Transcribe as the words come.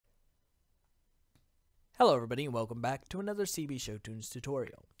Hello everybody and welcome back to another CB Showtunes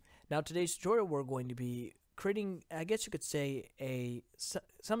tutorial. Now today's tutorial we're going to be creating, I guess you could say,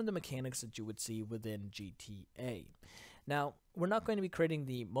 some of the mechanics that you would see within GTA. Now we're not going to be creating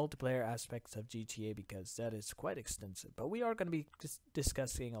the multiplayer aspects of GTA because that is quite extensive, but we are going to be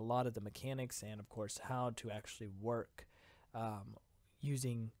discussing a lot of the mechanics and of course how to actually work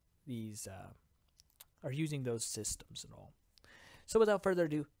using these using those systems and all. So without further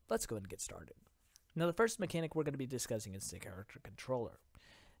ado, let's go ahead and get started. Now the first mechanic we're going to be discussing is the character controller.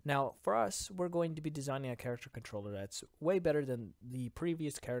 Now for us, we're going to be designing a character controller that's way better than the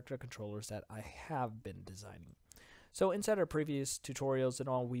previous character controllers that I have been designing. So inside our previous tutorials and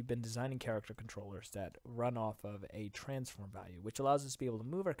all, we've been designing character controllers that run off of a transform value, which allows us to be able to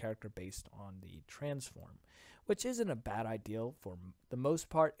move our character based on the transform, which isn't a bad idea for the most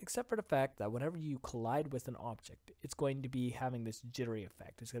part, except for the fact that whenever you collide with an object, it's going to be having this jittery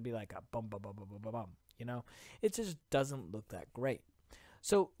effect. It's going to be like a bum bum bum bum bum bum bum, you know? It just doesn't look that great.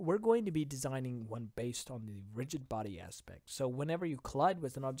 So we're going to be designing one based on the rigid body aspect. So whenever you collide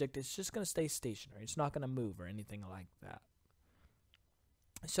with an object, it's just going to stay stationary. It's not going to move or anything like that.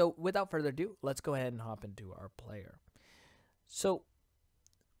 So without further ado, let's go ahead and hop into our player. So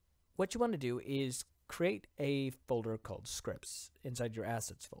what you want to do is create a folder called scripts inside your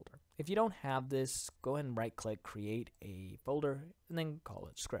assets folder. If you don't have this, go ahead and right click, create a folder, and then call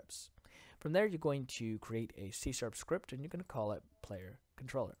it scripts. From there, you're going to create a C# script and you're going to call it player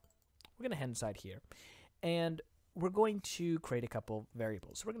controller. We're going to head inside here and we're going to create a couple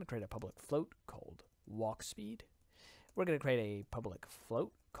variables. So we're going to create a public float called walk speed. We're going to create a public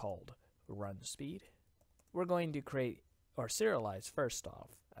float called run speed. We're going to create or serialize first off,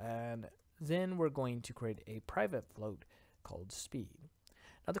 and then we're going to create a private float called speed.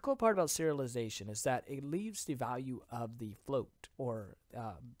 Now the cool part about serialization is that it leaves the value of the float or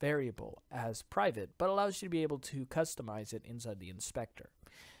variable as private, but allows you to be able to customize it inside the inspector.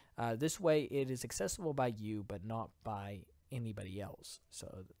 This way it is accessible by you but not by anybody else.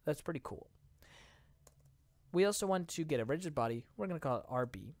 So that's pretty cool. We also want to get a rigid body. We're going to call it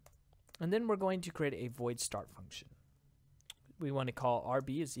RB. And then we're going to create a void start function. We want to call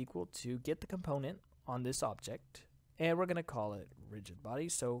RB is equal to get the component on this object, and we're going to call it rigid body.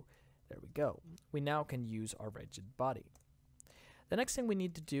 So there we go. We now can use our rigid body. The next thing we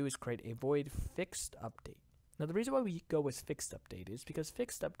need to do is create a void fixed update. Now the reason why we go with fixed update is because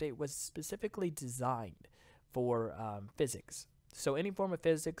fixed update was specifically designed for physics. So any form of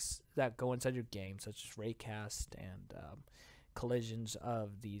physics that go inside your game, such as raycast and collisions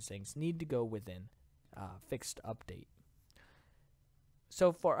of these things, need to go within fixed update.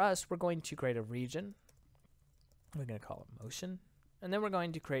 So for us, we're going to create a region. We're going to call it motion. And then we're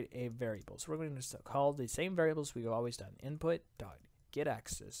going to create a variable. So we're going to call the same variables we've always done. Input dot get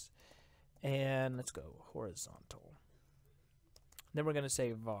axis. And let's go horizontal. Then we're going to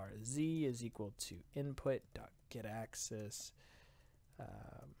say var z is equal to input dot get axis.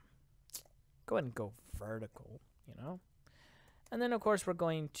 Go ahead and go vertical, you know. And then of course we're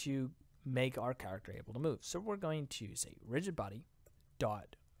going to make our character able to move. So we're going to say rigid body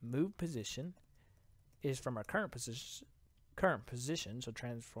dot move position is from our current position, so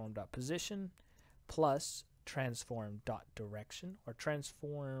transform dot position plus transform dot direction, or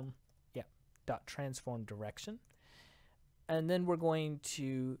transform dot transform direction. And then we're going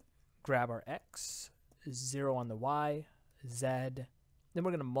to grab our x, 0 on the y, z, then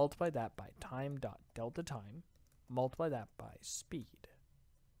we're going to multiply that by time dot delta time, multiply that by speed.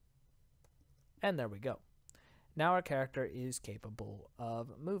 And there we go. Now our character is capable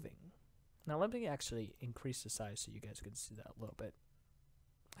of moving. Now let me actually increase the size so you guys can see that a little bit.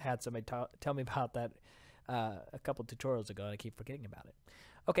 I had somebody tell me about that a couple tutorials ago and I keep forgetting about it.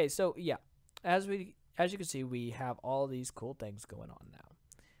 Okay, so yeah, as you can see, we have all these cool things going on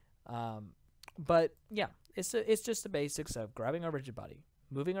now. But yeah, it's just the basics of grabbing our rigid body,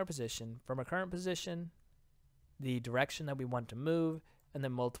 moving our position from our current position, the direction that we want to move, and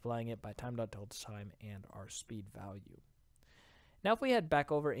then multiplying it by time.delta-time and our speed value. Now if we head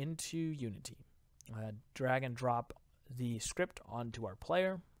back over into Unity, drag and drop the script onto our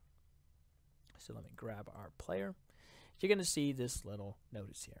player. So let me grab our player. You're going to see this little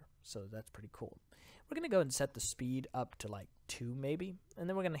notice here. So that's pretty cool. We're going to go and set the speed up to like 2 maybe, and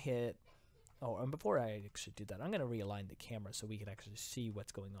then we're going to hit, and before I actually do that, I'm going to realign the camera so we can actually see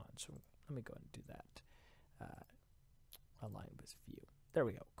what's going on. So let me go and do that. Align with view. There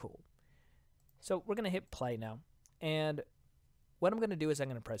we go. Cool. So we're going to hit play now. And what I'm going to do is I'm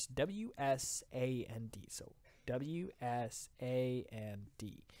going to press W, S, A, and D. So W, S, A, and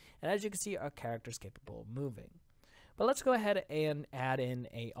D. And as you can see, our character is capable of moving. But let's go ahead and add in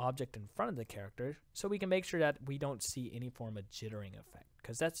a object in front of the character so we can make sure that we don't see any form of jittering effect,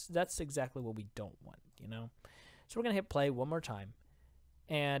 because that's exactly what we don't want, you know. So we're going to hit play one more time,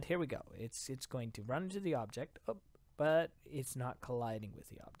 and here we go. It's going to run into the object, but it's not colliding with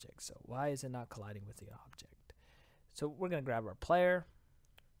the object. So why is it not colliding with the object? So we're going to grab our player.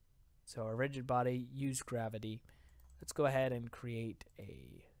 So our rigid body, use gravity. Let's go ahead and create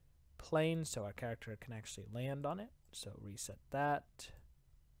a plane so our character can actually land on it. So reset that.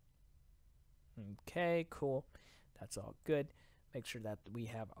 Okay, cool. That's all good. Make sure that we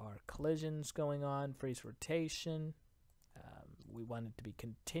have our collisions going on, freeze rotation. We want it to be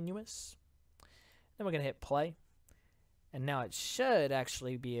continuous. Then we're going to hit play. And now it should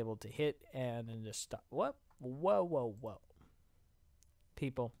actually be able to hit and then just stop. What? Whoa, whoa, whoa.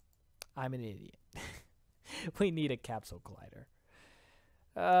 People, I'm an idiot. We need a capsule collider.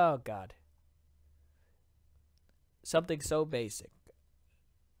 Oh, God. Something so basic.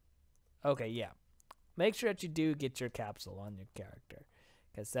 Okay, yeah. Make sure that you do get your capsule on your character,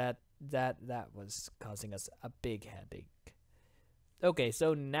 because that was causing us a big headache. Okay,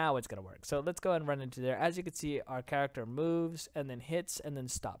 so now it's going to work. So let's go ahead and run into there. As you can see, our character moves and then hits and then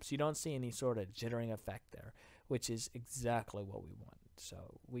stops. You don't see any sort of jittering effect there, which is exactly what we want.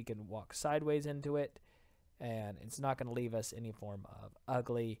 So we can walk sideways into it, and it's not going to leave us any form of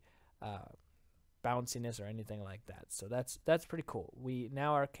ugly bounciness or anything like that. So that's pretty cool. We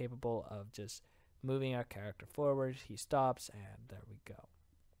now are capable of just moving our character forward. He stops, and there we go.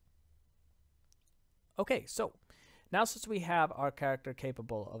 Okay, so now since we have our character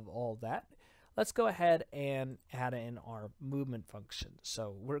capable of all that, let's go ahead and add in our movement functions.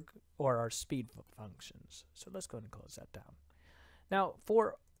 So or our speed functions. So let's go ahead and close that down. Now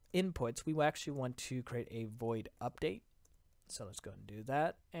for inputs, we actually want to create a void update. So let's go ahead and do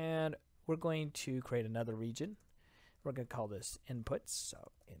that. And we're going to create another region. We're going to call this inputs.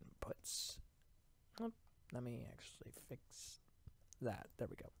 So inputs. Let me actually fix that. There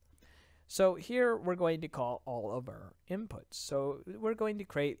we go. So here we're going to call all of our inputs. So we're going to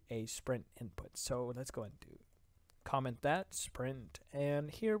create a sprint input. So let's go ahead and comment that sprint. And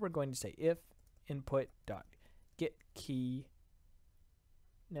here we're going to say if input dot get key.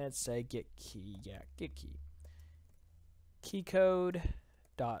 Let's say get key. Yeah, get key. Key code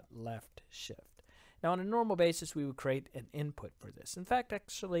dot left shift. Now on a normal basis we would create an input for this. In fact,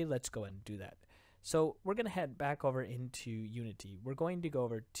 actually, let's go ahead and do that. So we're going to head back over into Unity. We're going to go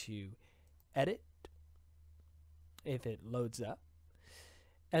over to Edit, if it loads up,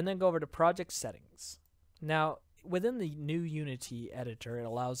 and then go over to Project Settings. Now, within the new Unity editor, it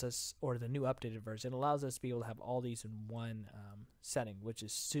allows us, or the new updated version, it allows us to be able to have all these in one setting, which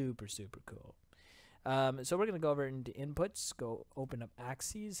is super, super cool. So we're going to go over into Inputs, go open up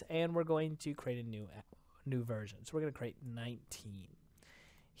Axes, and we're going to create a new version. So we're going to create 19.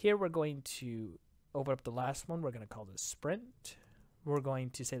 Here we're going to open up the last one. We're going to call this Sprint. We're going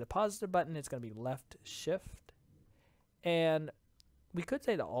to say the positive button, it's going to be left shift. And we could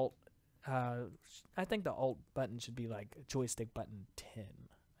say the alt. I think the alt button should be like joystick button 10.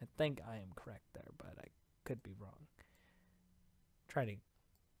 I think I am correct there, but I could be wrong. Try to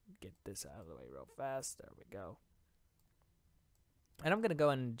get this out of the way real fast. There we go. And I'm going to go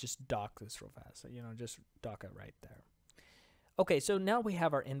and just dock this real fast. So, just dock it right there. Okay, so now we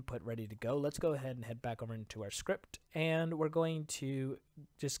have our input ready to go. Let's go ahead and head back over into our script, and we're going to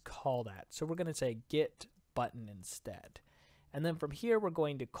just call that. So we're going to say get button instead. And then from here, we're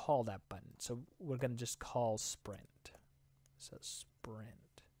going to call that button. So we're going to just call sprint. So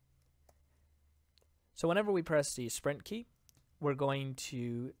sprint. So whenever we press the sprint key, we're going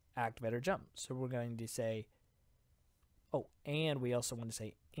to activate our jump. So we're going to say, oh, and we also want to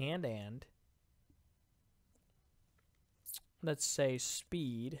say and. Let's say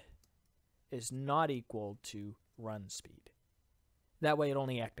speed is not equal to run speed. That way it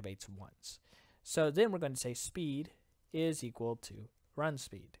only activates once. So then we're going to say speed is equal to run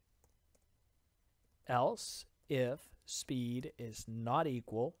speed. Else, if speed is not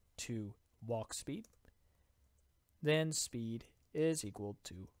equal to walk speed, then speed is equal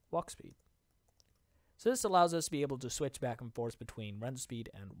to walk speed. So this allows us to be able to switch back and forth between run speed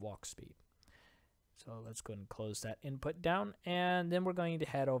and walk speed. So let's go ahead and close that input down, and then we're going to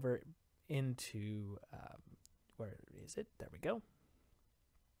head over into, where is it? There we go.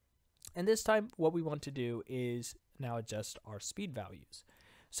 And this time what we want to do is now adjust our speed values.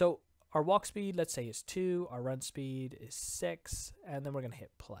 So our walk speed, let's say, is 2, our run speed is 6, and then we're going to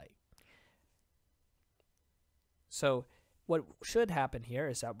hit play. So what should happen here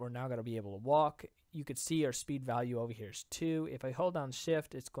is that we're now going to be able to walk. You could see our speed value over here is 2. If I hold down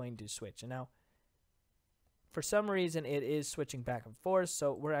shift, it's going to switch. And now for some reason it is switching back and forth,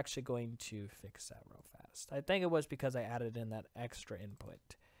 so we're actually going to fix that real fast. I think it was because I added in that extra input.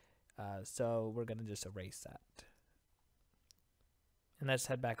 So we're going to just erase that. And let's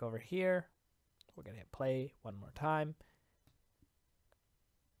head back over here. We're going to hit play one more time.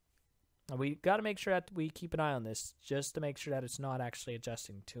 And we got to make sure that we keep an eye on this just to make sure that it's not actually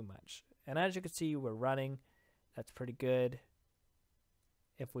adjusting too much. And as you can see, we're running. That's pretty good.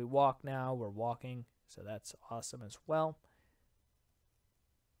 If we walk now, we're walking. So that's awesome as well.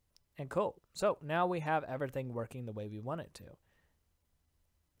 And cool. So now we have everything working the way we want it to.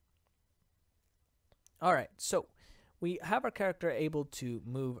 All right, so we have our character able to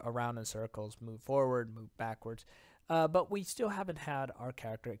move around in circles, move forward, move backwards, but we still haven't had our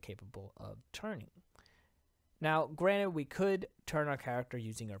character capable of turning. Now, granted, we could turn our character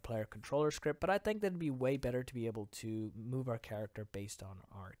using our player controller script, but I think that'd be way better to be able to move our character based on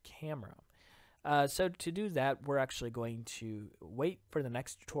our camera. So to do that, we're actually going to wait for the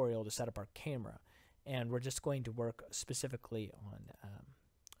next tutorial to set up our camera, and we're just going to work specifically on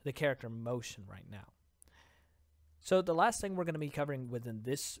the character motion right now. So the last thing we're going to be covering within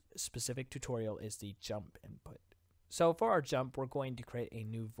this specific tutorial is the jump input. So for our jump, we're going to create a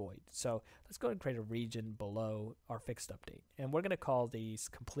new void. So let's go ahead and create a region below our fixed update. And we're going to call these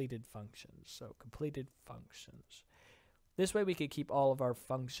completed functions. So completed functions. This way we can keep all of our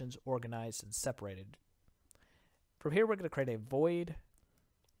functions organized and separated. From here, we're going to create a void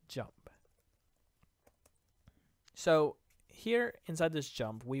jump. So here inside this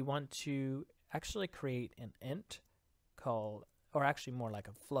jump, we want to actually create an int called, or actually more like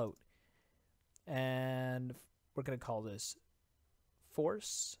a float, and we're going to call this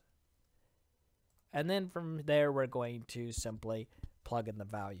force, and then from there we're going to simply plug in the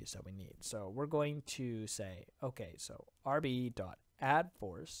values that we need. So we're going to say, okay, so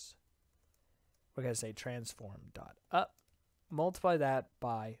rb.addForce, we're going to say transform.up, multiply that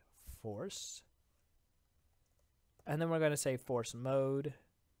by force, and then we're going to say force mode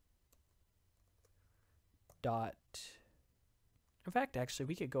dot, in fact, actually,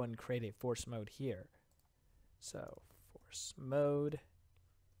 we could go and create a force mode here. So force mode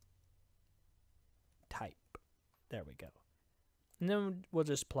type. There we go. And then we'll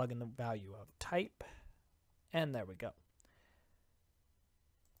just plug in the value of type, and there we go.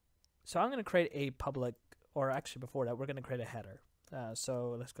 So I'm going to create a public, or actually before that, we're going to create a header.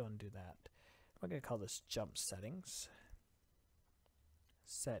 So let's go and do that. We're going to call this jump settings.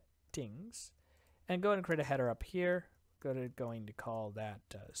 Settings. And go ahead and create a header up here. Going to call that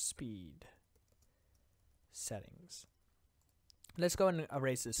speed settings. Let's go ahead and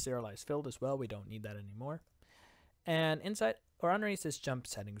erase this serialized field as well. We don't need that anymore. And inside or underneath this jump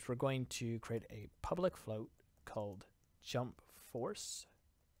settings, we're going to create a public float called jump force.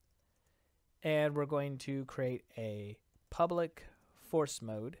 And we're going to create a public force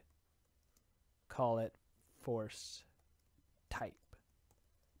mode, call it force type.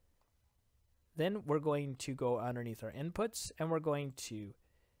 Then we're going to go underneath our inputs, and we're going to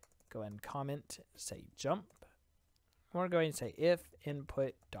go and comment, say jump. We're going to say if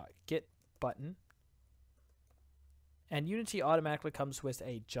input.get button. And Unity automatically comes with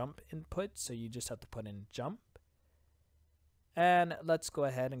a jump input, so you just have to put in jump. And let's go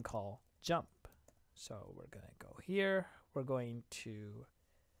ahead and call jump. So we're going to go here. We're going to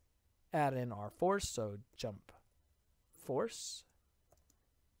add in our force, so jump force.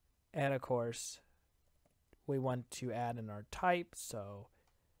 And of course, we want to add in our type, so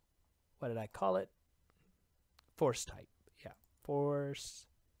what did I call it? Force type. Yeah, force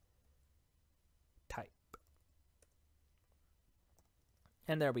type.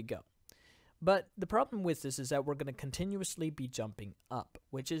 And there we go. But the problem with this is that we're going to continuously be jumping up,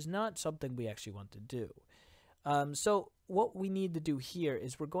 which is not something we actually want to do. So what we need to do here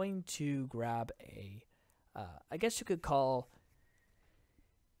is we're going to grab a, I guess you could call,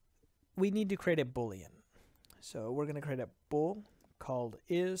 we need to create a boolean. So we're going to create a bool called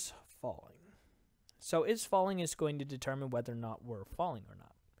isFalling. So isFalling is going to determine whether or not we're falling or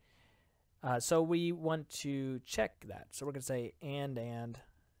not. So we want to check that. So we're going to say and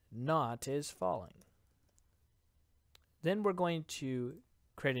not is falling. Then we're going to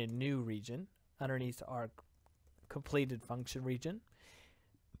create a new region underneath our completed function region.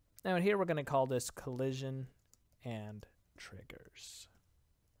 Now here we're going to call this collision and triggers.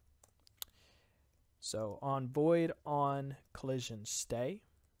 So on void on collision stay,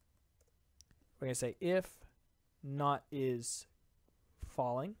 we're going to say if not is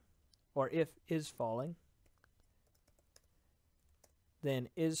falling, or if is falling, then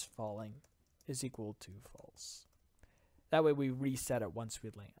is falling is equal to false. That way we reset it once we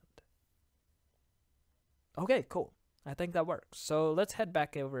land. Okay, cool. I think that works. So let's head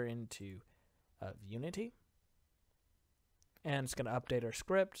back over into Unity. And it's going to update our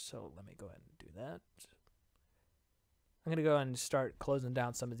script. So let me go ahead and do that. I'm going to go ahead and start closing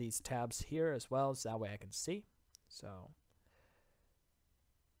down some of these tabs here as well, so that way I can see. So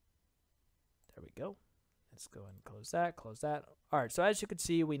there we go. Let's go ahead and close that, close that. All right, so as you can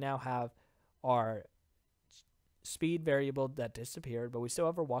see, we now have our speed variable that disappeared, but we still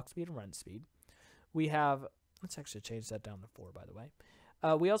have our walk speed and run speed. We have, let's actually change that down to 4, by the way.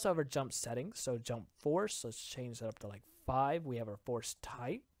 We also have our jump settings, so jump force, let's change that up to like 5. We have our force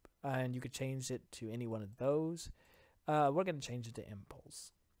type, and you could change it to any one of those. We're going to change it to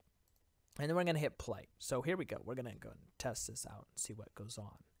impulse. And then we're going to hit play. So here we go. We're going to go and test this out and see what goes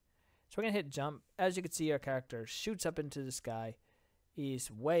on. So we're going to hit jump. As you can see, our character shoots up into the sky.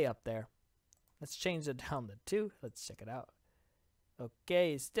 He's way up there. Let's change it down to 2. Let's check it out.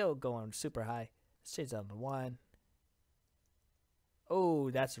 Okay, he's still going super high. Let's change that to 1.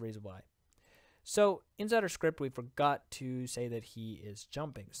 Oh, that's the reason why. So inside our script, we forgot to say that he is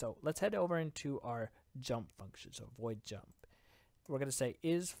jumping. So let's head over into our jump function. So void jump. We're going to say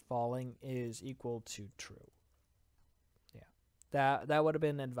is falling is equal to true. Yeah, that would have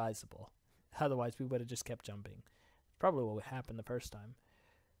been advisable. Otherwise, we would have just kept jumping. Probably what happened the first time.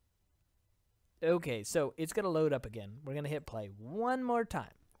 Okay, so it's going to load up again. We're going to hit play one more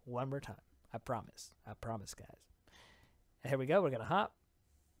time. One more time. I promise. I promise, guys. Here we go. We're going to hop.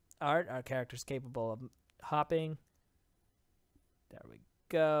 All right, our character's capable of hopping. There we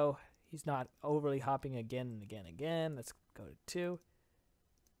go. He's not overly hopping again and again and again. Let's go to 2.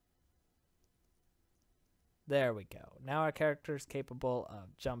 There we go. Now our character is capable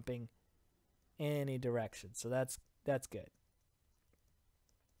of jumping any direction. So that's good.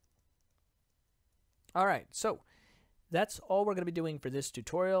 All right, so that's all we're going to be doing for this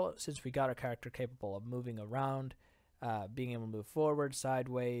tutorial. Since we got our character capable of moving around, being able to move forward,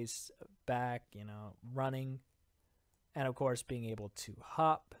 sideways, back, running, and of course being able to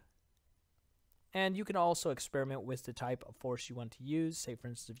hop. And you can also experiment with the type of force you want to use. Say, for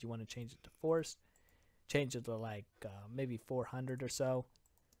instance, if you want to change it to force, change it to like maybe 400 or so.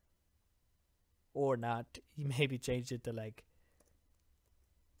 Or not. You maybe change it to like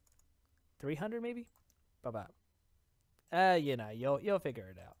 300 maybe? Bye-bye. You'll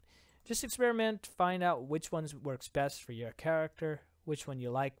figure it out. Just experiment, find out which ones works best for your character, which one you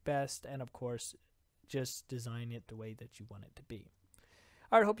like best, and of course, just design it the way that you want it to be.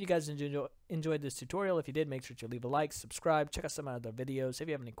 All right, hope you guys enjoyed this tutorial. If you did, make sure to leave a like, subscribe, check out some other videos. If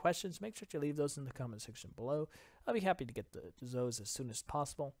you have any questions, make sure to leave those in the comment section below. I'll be happy to get those as soon as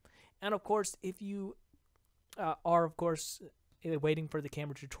possible. And of course, if you are, of course, waiting for the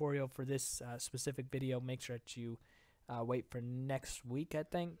camera tutorial for this specific video, make sure that you wait for next week, I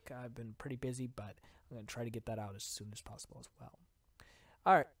think. I've been pretty busy, but I'm going to try to get that out as soon as possible as well.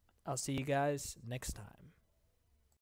 All right, I'll see you guys next time.